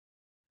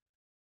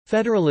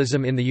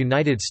Federalism in the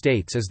United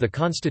States is the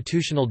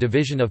constitutional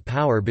division of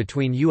power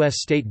between U.S.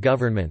 state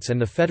governments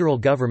and the federal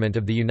government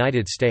of the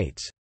United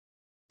States.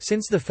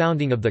 Since the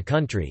founding of the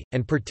country,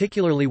 and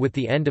particularly with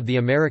the end of the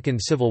American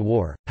Civil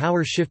War,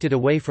 power shifted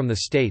away from the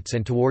states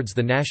and towards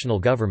the national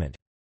government.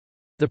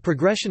 The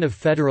progression of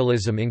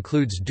federalism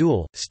includes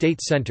dual,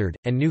 state-centered,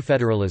 and new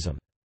federalism.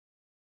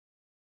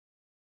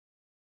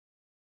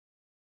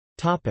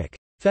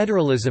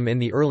 Federalism in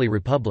the early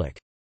republic.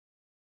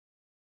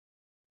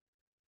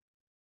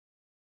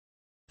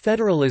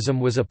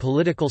 Federalism was a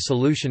political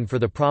solution for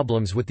the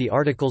problems with the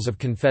Articles of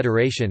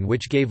Confederation,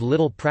 which gave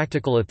little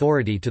practical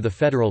authority to the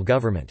federal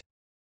government.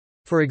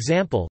 For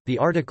example, the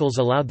Articles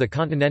allowed the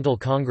Continental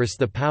Congress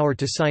the power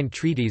to sign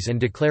treaties and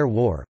declare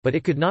war, but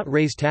it could not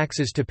raise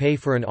taxes to pay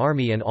for an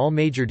army, and all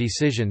major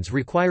decisions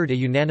required a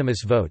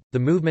unanimous vote. The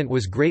movement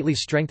was greatly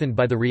strengthened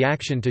by the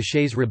reaction to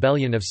Shays'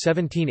 Rebellion of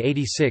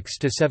 1786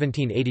 to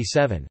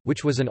 1787,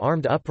 which was an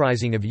armed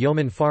uprising of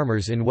yeoman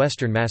farmers in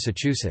western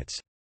Massachusetts.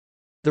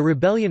 The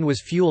rebellion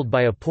was fueled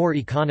by a poor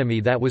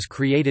economy that was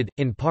created,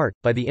 in part,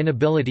 by the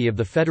inability of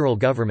the federal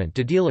government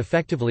to deal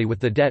effectively with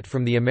the debt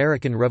from the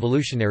American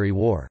Revolutionary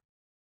War.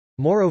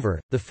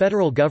 Moreover, the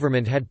federal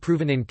government had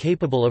proven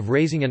incapable of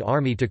raising an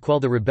army to quell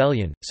the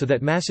rebellion, so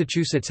that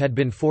Massachusetts had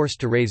been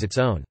forced to raise its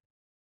own.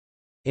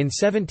 In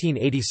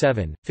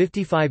 1787,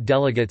 55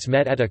 delegates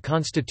met at a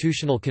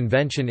constitutional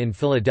convention in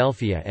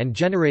Philadelphia and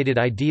generated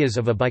ideas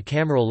of a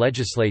bicameral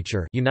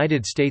legislature,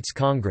 United States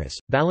Congress,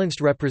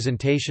 balanced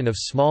representation of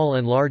small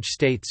and large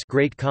states,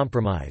 Great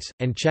Compromise,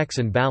 and checks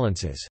and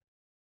balances.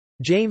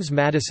 James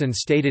Madison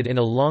stated in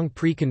a long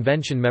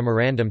pre-convention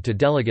memorandum to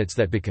delegates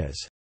that because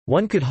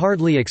one could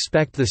hardly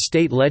expect the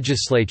state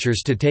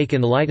legislatures to take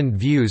enlightened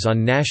views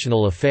on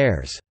national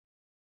affairs,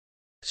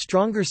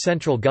 stronger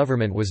central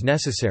government was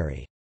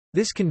necessary.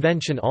 This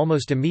convention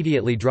almost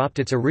immediately dropped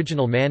its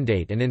original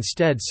mandate and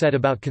instead set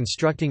about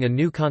constructing a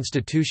new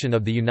Constitution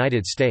of the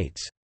United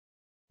States.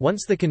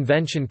 Once the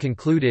convention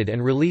concluded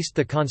and released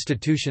the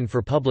Constitution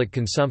for public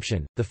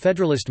consumption, the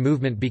Federalist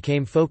movement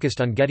became focused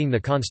on getting the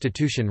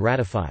Constitution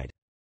ratified.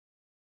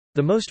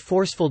 The most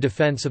forceful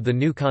defense of the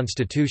new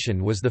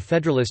Constitution was the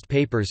Federalist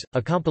Papers,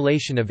 a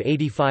compilation of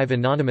 85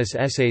 anonymous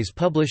essays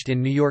published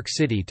in New York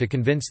City to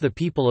convince the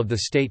people of the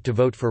state to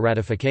vote for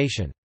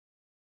ratification.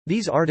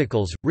 These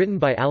articles, written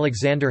by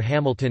Alexander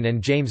Hamilton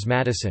and James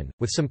Madison,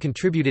 with some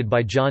contributed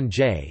by John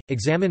Jay,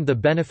 examined the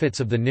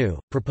benefits of the new,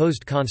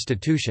 proposed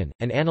Constitution,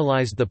 and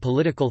analyzed the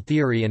political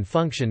theory and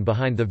function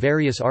behind the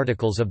various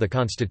articles of the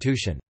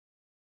Constitution.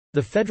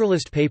 The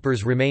Federalist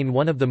Papers remain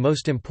one of the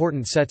most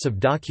important sets of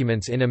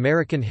documents in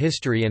American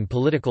history and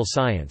political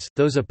science.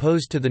 Those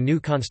opposed to the new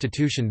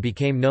Constitution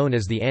became known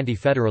as the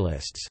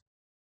Anti-Federalists.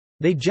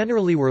 They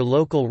generally were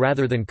local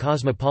rather than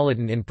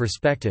cosmopolitan in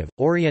perspective,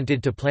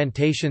 oriented to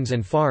plantations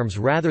and farms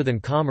rather than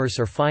commerce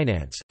or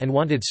finance, and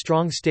wanted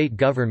strong state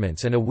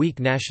governments and a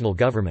weak national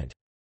government.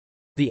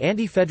 The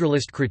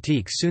Anti-Federalist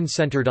critique soon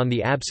centered on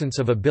the absence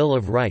of a Bill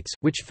of Rights,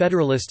 which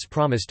Federalists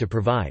promised to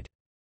provide.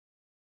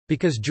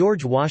 Because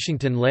George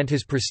Washington lent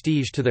his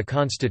prestige to the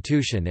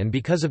Constitution and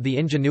because of the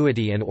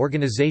ingenuity and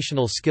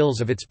organizational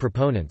skills of its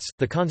proponents,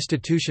 the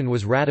Constitution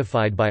was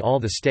ratified by all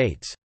the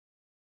states.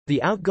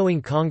 The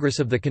outgoing Congress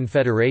of the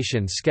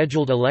Confederation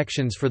scheduled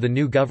elections for the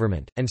new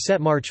government, and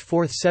set March 4,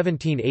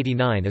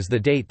 1789 as the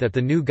date that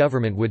the new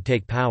government would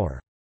take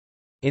power.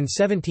 In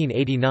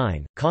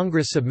 1789,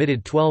 Congress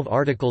submitted 12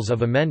 articles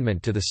of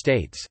amendment to the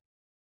states.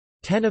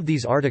 10 of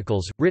these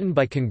articles, written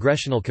by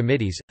congressional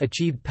committees,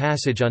 achieved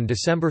passage on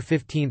December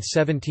 15,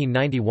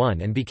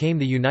 1791 and became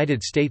the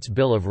United States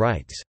Bill of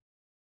Rights.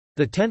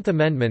 The 10th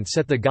Amendment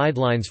set the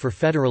guidelines for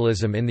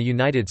federalism in the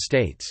United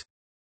States.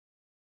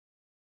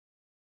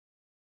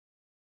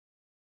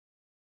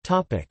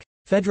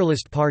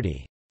 Federalist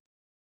Party.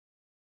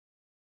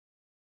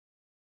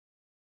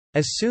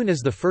 As soon as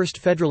the first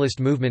Federalist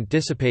movement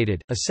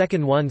dissipated, a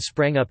second one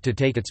sprang up to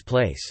take its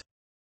place.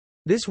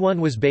 This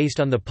one was based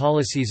on the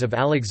policies of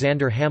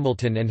Alexander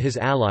Hamilton and his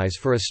allies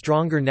for a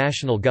stronger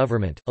national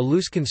government, a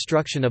loose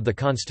construction of the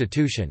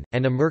Constitution,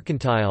 and a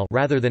mercantile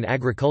rather than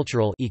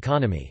agricultural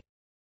economy.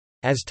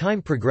 As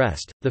time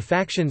progressed, the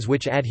factions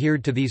which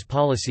adhered to these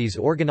policies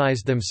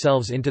organized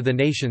themselves into the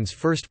nation's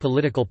first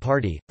political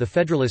party, the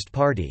Federalist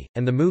Party,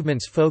 and the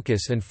movement's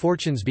focus and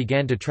fortunes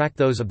began to track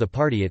those of the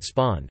party it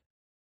spawned.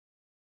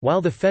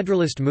 While the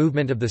Federalist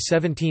movement of the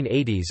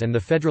 1780s and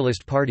the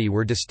Federalist Party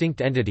were distinct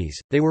entities,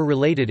 they were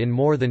related in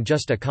more than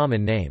just a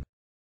common name.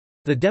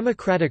 The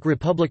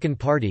Democratic-Republican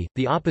Party,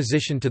 the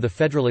opposition to the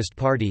Federalist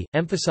Party,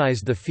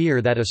 emphasized the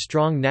fear that a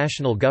strong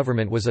national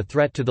government was a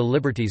threat to the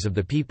liberties of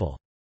the people.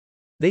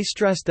 They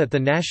stressed that the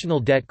national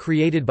debt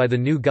created by the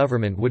new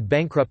government would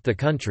bankrupt the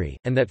country,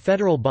 and that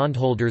federal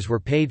bondholders were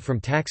paid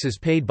from taxes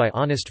paid by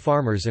honest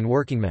farmers and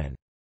workingmen.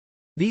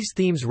 These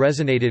themes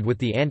resonated with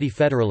the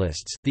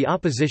Anti-Federalists, the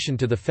opposition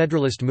to the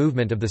Federalist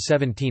movement of the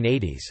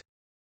 1780s.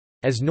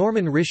 As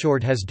Norman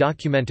Richord has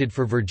documented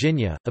for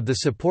Virginia, of the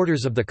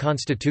supporters of the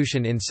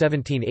Constitution in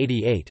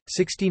 1788,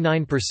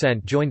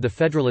 69% joined the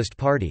Federalist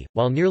Party,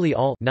 while nearly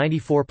all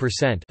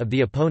 94% of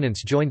the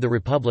opponents joined the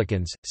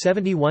Republicans.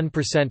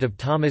 71% of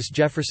Thomas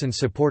Jefferson's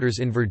supporters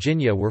in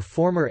Virginia were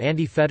former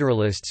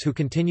anti-Federalists who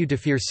continued to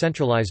fear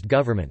centralized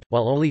government,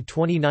 while only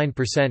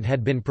 29%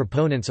 had been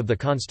proponents of the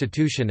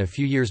Constitution a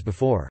few years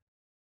before.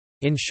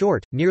 In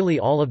short, nearly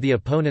all of the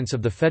opponents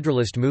of the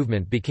Federalist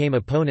movement became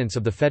opponents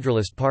of the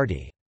Federalist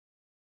Party.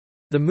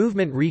 The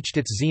movement reached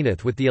its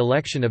zenith with the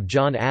election of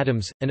John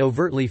Adams, an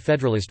overtly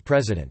Federalist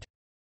president.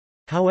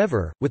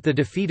 However, with the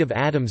defeat of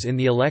Adams in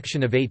the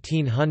election of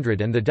 1800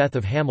 and the death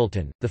of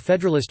Hamilton, the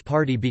Federalist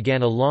Party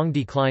began a long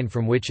decline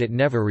from which it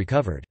never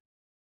recovered.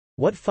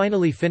 What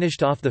finally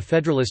finished off the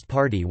Federalist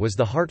Party was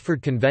the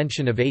Hartford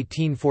Convention of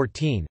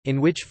 1814,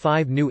 in which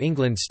 5 New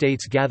England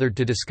states gathered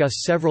to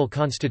discuss several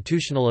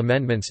constitutional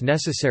amendments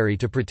necessary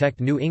to protect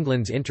New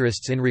England's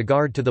interests in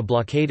regard to the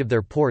blockade of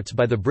their ports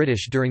by the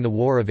British during the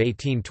War of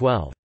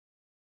 1812.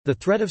 The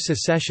threat of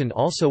secession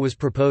also was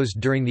proposed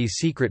during these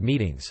secret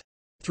meetings.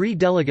 3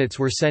 delegates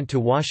were sent to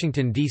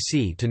Washington,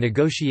 D.C. to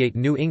negotiate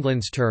New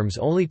England's terms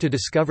only to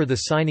discover the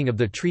signing of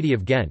the Treaty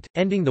of Ghent,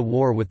 ending the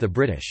war with the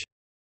British.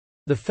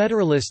 The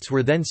Federalists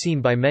were then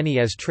seen by many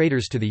as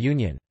traitors to the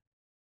Union.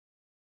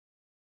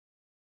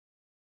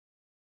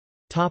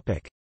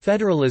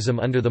 Federalism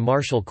under the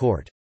Marshall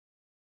Court.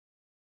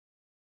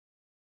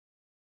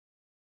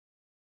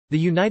 The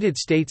United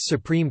States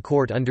Supreme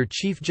Court under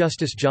Chief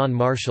Justice John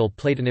Marshall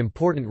played an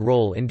important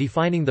role in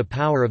defining the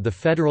power of the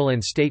federal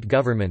and state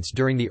governments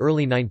during the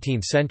early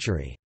 19th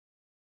century.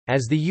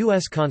 As the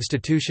U.S.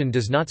 Constitution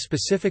does not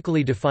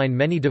specifically define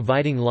many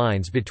dividing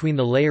lines between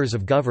the layers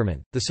of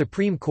government, the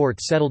Supreme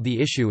Court settled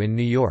the issue in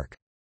New York.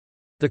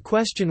 The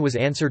question was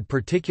answered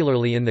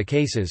particularly in the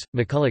cases,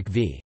 McCulloch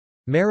v.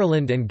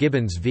 Maryland and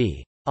Gibbons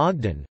v.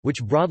 Ogden,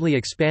 which broadly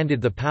expanded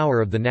the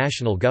power of the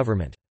national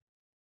government.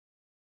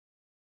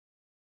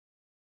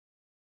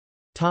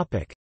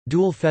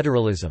 Dual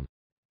federalism.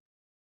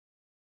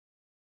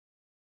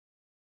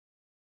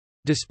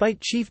 Despite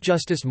Chief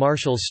Justice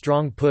Marshall's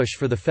strong push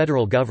for the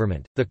federal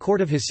government, the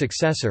court of his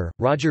successor,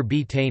 Roger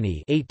B.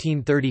 Taney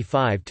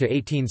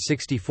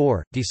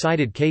 (1835–1864),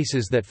 decided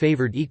cases that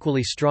favored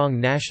equally strong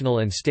national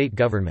and state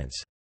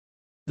governments.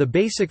 The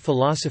basic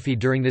philosophy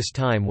during this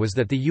time was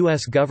that the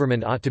U.S.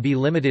 government ought to be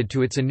limited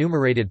to its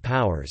enumerated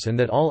powers and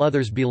that all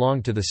others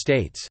belonged to the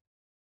states.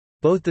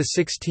 Both the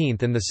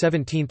 16th and the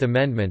 17th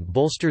Amendment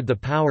bolstered the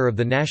power of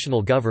the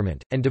national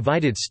government, and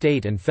divided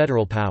state and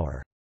federal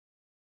power.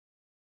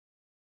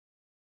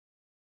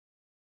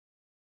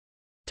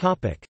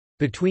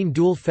 Between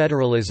dual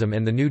federalism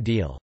and the New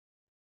Deal.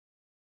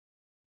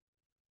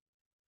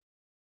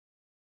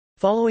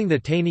 Following the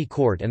Taney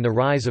Court and the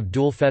rise of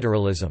dual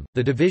federalism,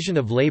 the division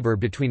of labor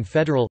between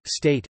federal,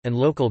 state, and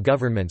local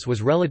governments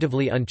was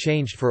relatively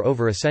unchanged for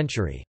over a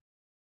century.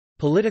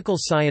 Political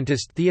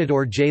scientist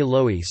Theodore J.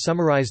 Lowy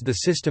summarized the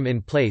system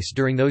in place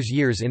during those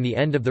years in the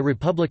end of the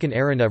Republican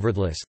era.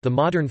 Nevertheless, the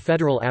modern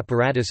federal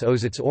apparatus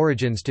owes its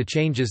origins to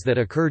changes that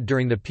occurred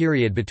during the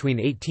period between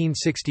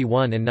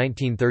 1861 and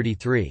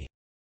 1933.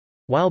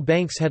 While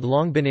banks had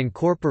long been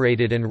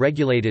incorporated and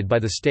regulated by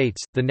the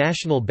states, the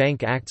National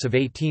Bank Acts of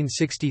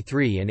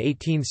 1863 and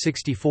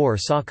 1864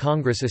 saw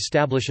Congress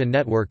establish a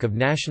network of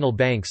national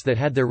banks that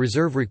had their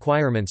reserve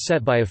requirements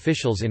set by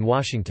officials in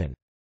Washington.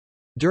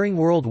 During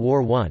World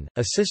War I,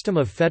 a system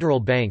of federal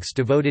banks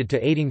devoted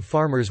to aiding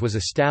farmers was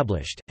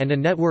established, and a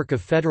network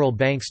of federal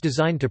banks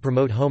designed to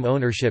promote home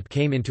ownership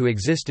came into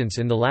existence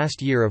in the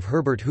last year of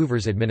Herbert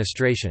Hoover's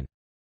administration.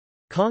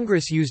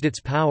 Congress used its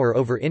power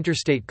over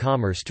interstate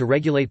commerce to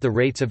regulate the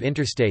rates of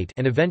interstate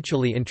and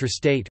eventually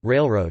intrastate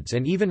railroads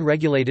and even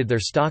regulated their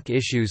stock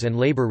issues and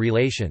labor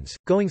relations,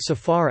 going so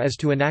far as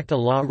to enact a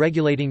law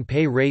regulating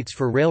pay rates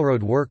for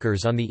railroad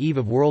workers on the eve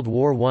of World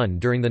War I.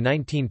 During the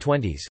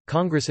 1920s,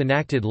 Congress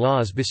enacted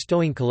laws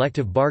bestowing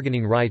collective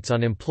bargaining rights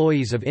on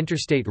employees of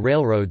interstate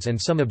railroads, and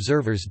some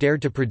observers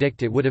dared to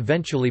predict it would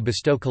eventually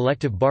bestow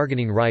collective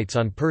bargaining rights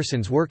on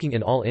persons working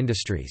in all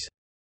industries.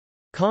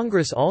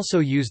 Congress also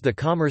used the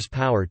commerce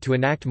power to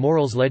enact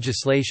morals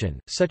legislation,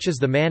 such as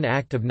the Mann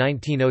Act of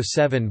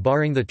 1907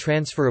 barring the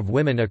transfer of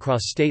women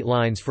across state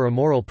lines for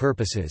immoral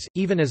purposes,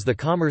 even as the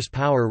commerce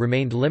power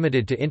remained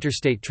limited to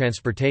interstate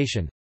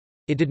transportation.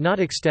 It did not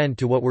extend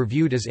to what were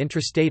viewed as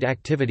intrastate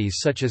activities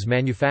such as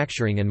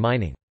manufacturing and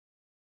mining.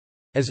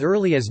 As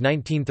early as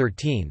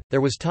 1913,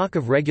 there was talk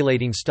of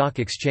regulating stock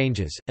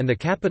exchanges, and the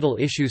Capital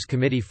Issues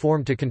Committee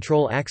formed to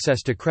control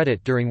access to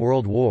credit during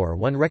World War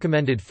I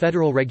recommended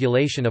federal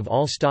regulation of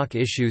all stock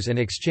issues and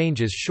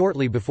exchanges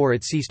shortly before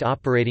it ceased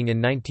operating in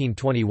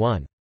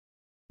 1921.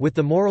 With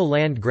the Morrill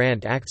Land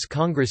Grant Acts,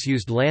 Congress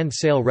used land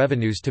sale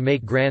revenues to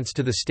make grants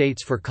to the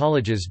states for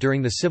colleges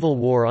during the Civil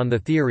War on the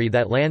theory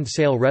that land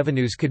sale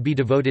revenues could be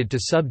devoted to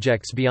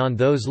subjects beyond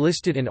those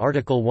listed in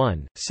Article I,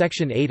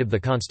 Section 8 of the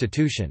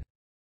Constitution.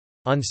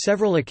 On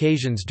several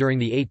occasions during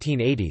the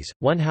 1880s,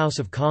 one house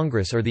of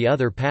Congress or the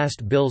other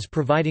passed bills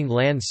providing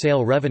land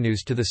sale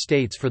revenues to the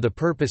states for the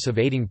purpose of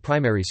aiding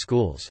primary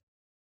schools.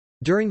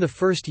 During the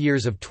first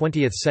years of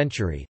 20th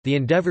century, the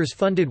endeavors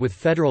funded with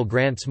federal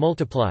grants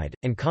multiplied,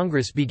 and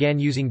Congress began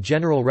using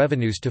general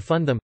revenues to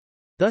fund them,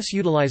 thus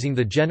utilizing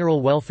the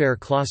general welfare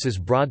clause's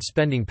broad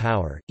spending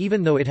power,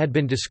 even though it had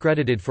been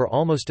discredited for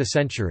almost a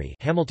century.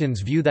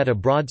 Hamilton's view that a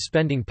broad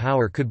spending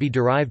power could be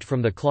derived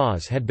from the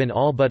clause had been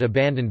all but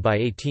abandoned by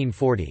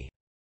 1840.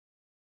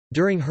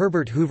 During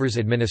Herbert Hoover's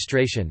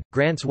administration,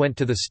 grants went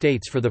to the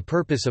states for the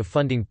purpose of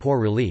funding poor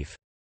relief.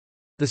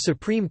 The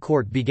Supreme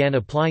Court began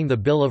applying the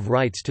Bill of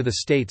Rights to the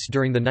states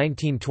during the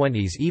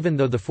 1920s, even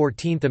though the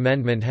 14th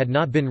Amendment had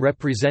not been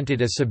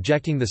represented as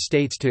subjecting the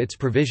states to its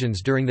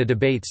provisions during the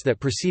debates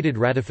that preceded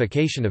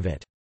ratification of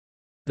it.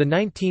 The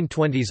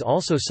 1920s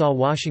also saw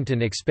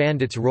Washington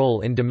expand its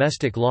role in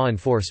domestic law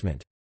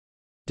enforcement.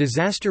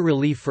 Disaster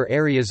relief for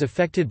areas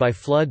affected by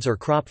floods or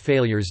crop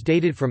failures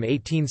dated from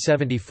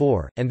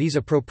 1874, and these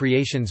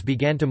appropriations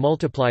began to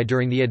multiply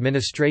during the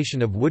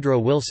administration of Woodrow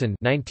Wilson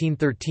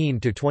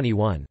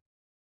 (1913–21).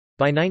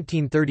 By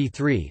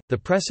 1933, the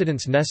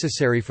precedents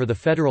necessary for the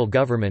federal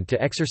government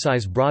to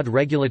exercise broad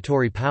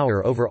regulatory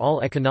power over all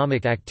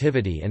economic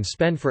activity and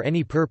spend for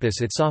any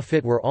purpose it saw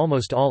fit were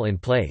almost all in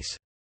place.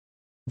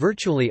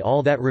 Virtually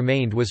all that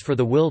remained was for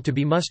the will to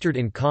be mustered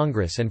in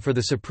Congress and for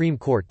the Supreme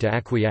Court to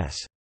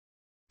acquiesce.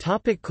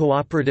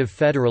 Cooperative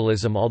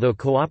federalism. Although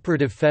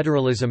cooperative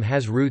federalism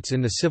has roots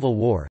in the Civil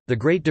War, the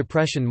Great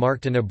Depression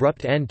marked an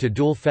abrupt end to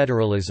dual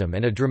federalism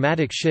and a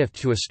dramatic shift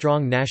to a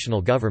strong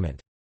national government.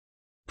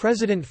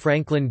 President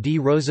Franklin D.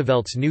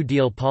 Roosevelt's New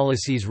Deal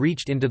policies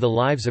reached into the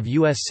lives of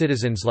U.S.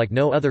 citizens like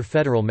no other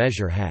federal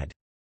measure had.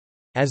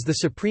 As the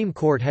Supreme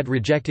Court had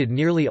rejected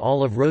nearly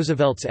all of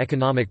Roosevelt's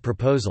economic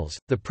proposals,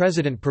 the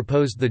President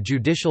proposed the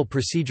Judicial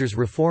Procedures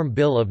Reform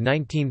Bill of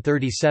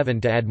 1937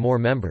 to add more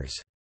members.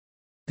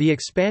 The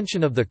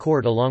expansion of the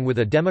court along with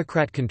a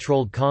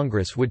Democrat-controlled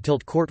Congress would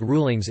tilt court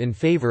rulings in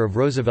favor of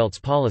Roosevelt's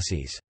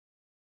policies.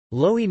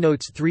 Lowy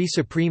notes 3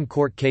 Supreme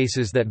Court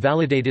cases that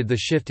validated the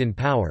shift in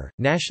power: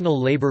 National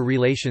Labor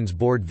Relations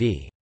Board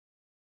v.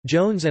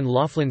 Jones and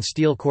Laughlin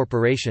Steel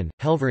Corporation,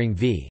 Helvering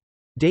v.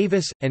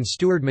 Davis, and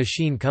Steward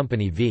Machine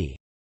Company v.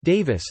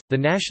 Davis. The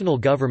national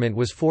government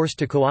was forced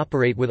to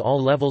cooperate with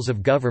all levels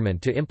of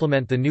government to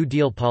implement the New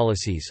Deal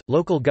policies.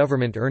 Local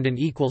government earned an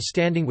equal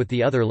standing with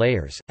the other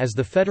layers, as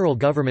the federal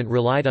government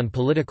relied on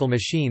political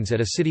machines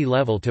at a city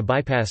level to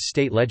bypass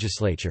state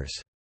legislatures.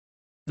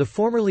 The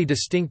formerly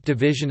distinct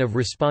division of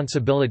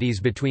responsibilities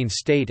between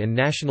state and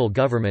national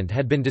government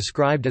had been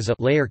described as a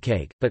layer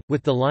cake, but,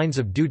 with the lines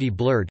of duty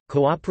blurred,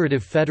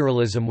 cooperative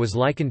federalism was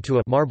likened to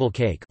a marble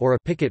cake or a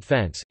picket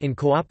fence. In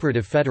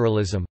cooperative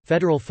federalism,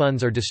 federal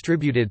funds are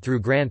distributed through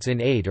grants in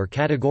aid or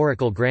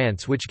categorical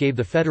grants, which gave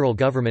the federal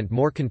government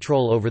more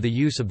control over the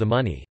use of the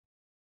money.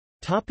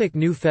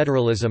 New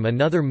Federalism.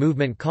 Another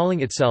movement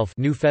calling itself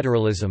New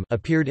Federalism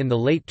appeared in the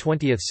late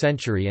 20th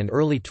century and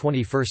early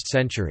 21st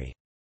century.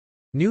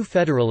 New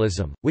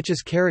Federalism, which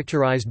is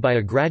characterized by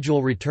a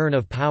gradual return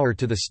of power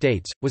to the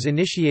states, was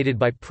initiated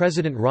by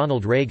President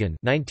Ronald Reagan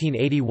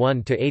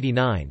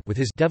 (1981–89) with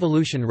his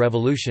Devolution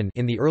Revolution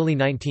in the early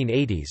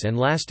 1980s and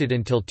lasted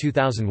until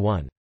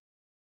 2001.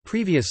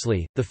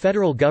 Previously, the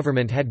federal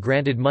government had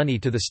granted money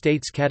to the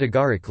states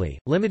categorically,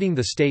 limiting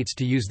the states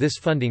to use this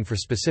funding for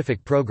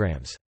specific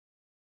programs.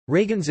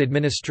 Reagan's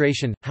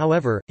administration,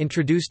 however,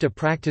 introduced a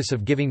practice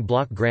of giving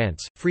block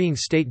grants, freeing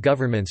state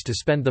governments to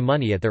spend the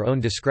money at their own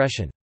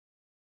discretion.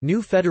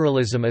 New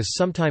Federalism is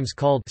sometimes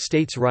called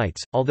states'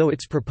 rights, although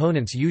its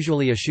proponents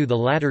usually eschew the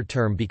latter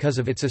term because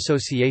of its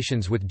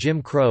associations with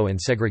Jim Crow and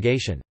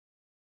segregation.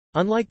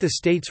 Unlike the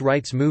states'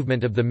 rights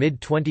movement of the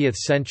mid-20th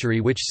century,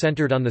 which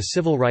centered on the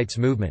civil rights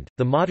movement,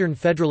 the modern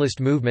Federalist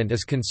movement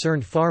is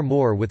concerned far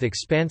more with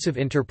expansive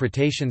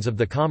interpretations of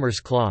the Commerce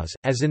Clause,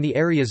 as in the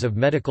areas of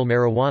medical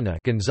marijuana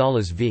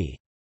Gonzales v.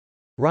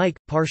 Reich,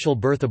 partial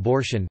birth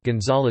abortion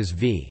Gonzales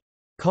v.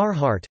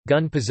 Carhart,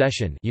 gun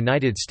possession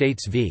United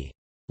States v.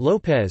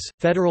 Lopez,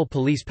 federal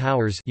police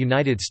powers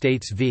United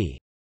States v.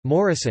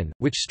 Morrison,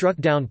 which struck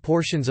down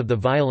portions of the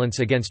Violence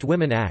Against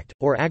Women Act,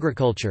 or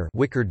agriculture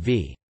Wickard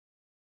v.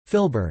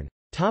 Filburn.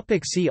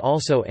 See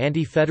also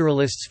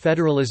Anti-Federalists,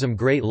 Federalism,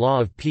 Great Law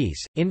of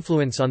Peace,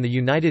 Influence on the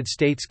United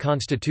States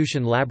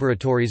Constitution,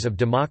 Laboratories of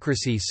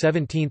Democracy,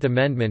 17th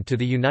Amendment to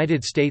the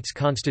United States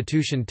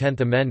Constitution,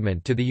 10th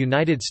Amendment to the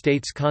United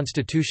States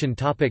Constitution.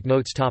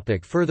 Notes.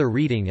 Further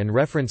reading and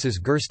references.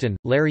 Gersten,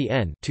 Larry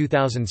N.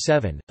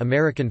 2007,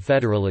 American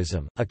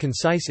Federalism, A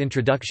Concise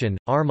Introduction,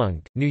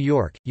 Armonk, New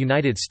York,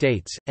 United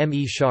States, M.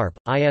 E. Sharp,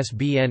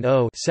 ISBN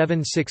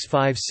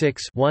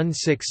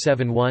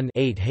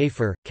 0-7656-1671-8.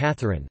 Hafer,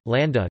 Catherine,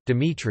 Landa,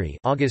 Dimitri,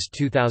 August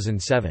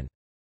 2007.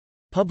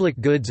 Public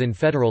Goods in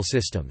Federal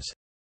Systems.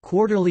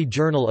 Quarterly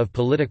Journal of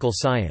Political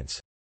Science.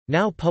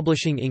 Now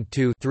Publishing Inc.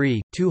 2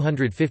 3,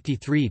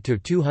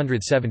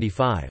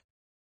 253–275.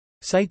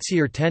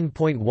 CiteSeer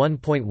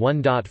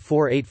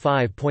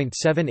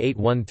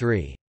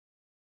 10.1.1.485.7813.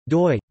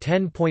 doi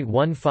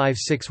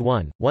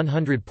 10.1561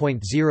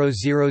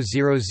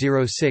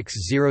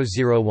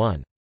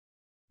 100.000060001.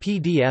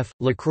 PDF.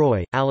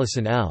 Lacroix,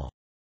 Allison L.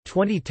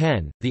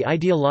 2010, The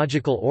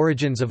Ideological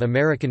Origins of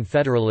American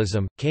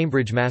Federalism,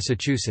 Cambridge,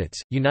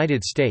 Massachusetts,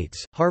 United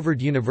States,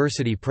 Harvard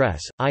University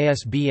Press,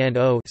 ISBN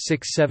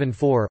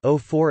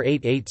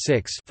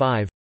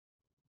 0-674-04886-5.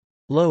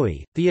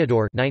 Lowy,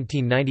 Theodore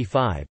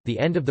 1995, The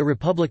End of the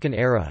Republican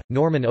Era,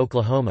 Norman,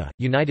 Oklahoma,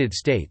 United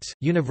States,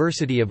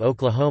 University of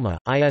Oklahoma,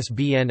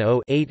 ISBN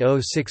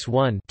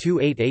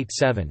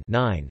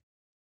 0-8061-2887-9.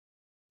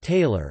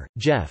 Taylor,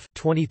 Jeff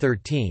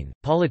 2013,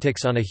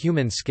 Politics on a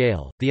Human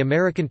Scale, The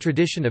American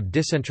Tradition of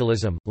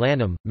Decentralism,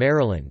 Lanham,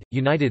 Maryland,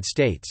 United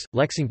States,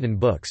 Lexington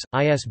Books,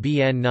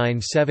 ISBN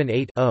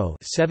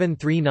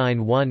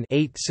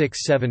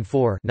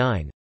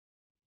 978-0-7391-8674-9.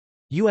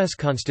 U.S.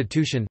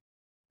 Constitution.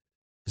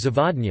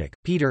 Zavodnyik,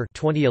 Peter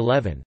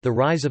 2011, The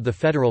Rise of the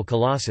Federal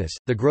Colossus,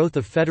 The Growth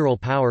of Federal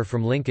Power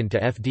from Lincoln to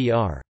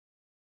FDR.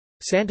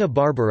 Santa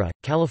Barbara,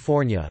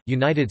 California,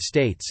 United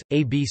States,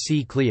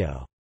 ABC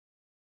Clio.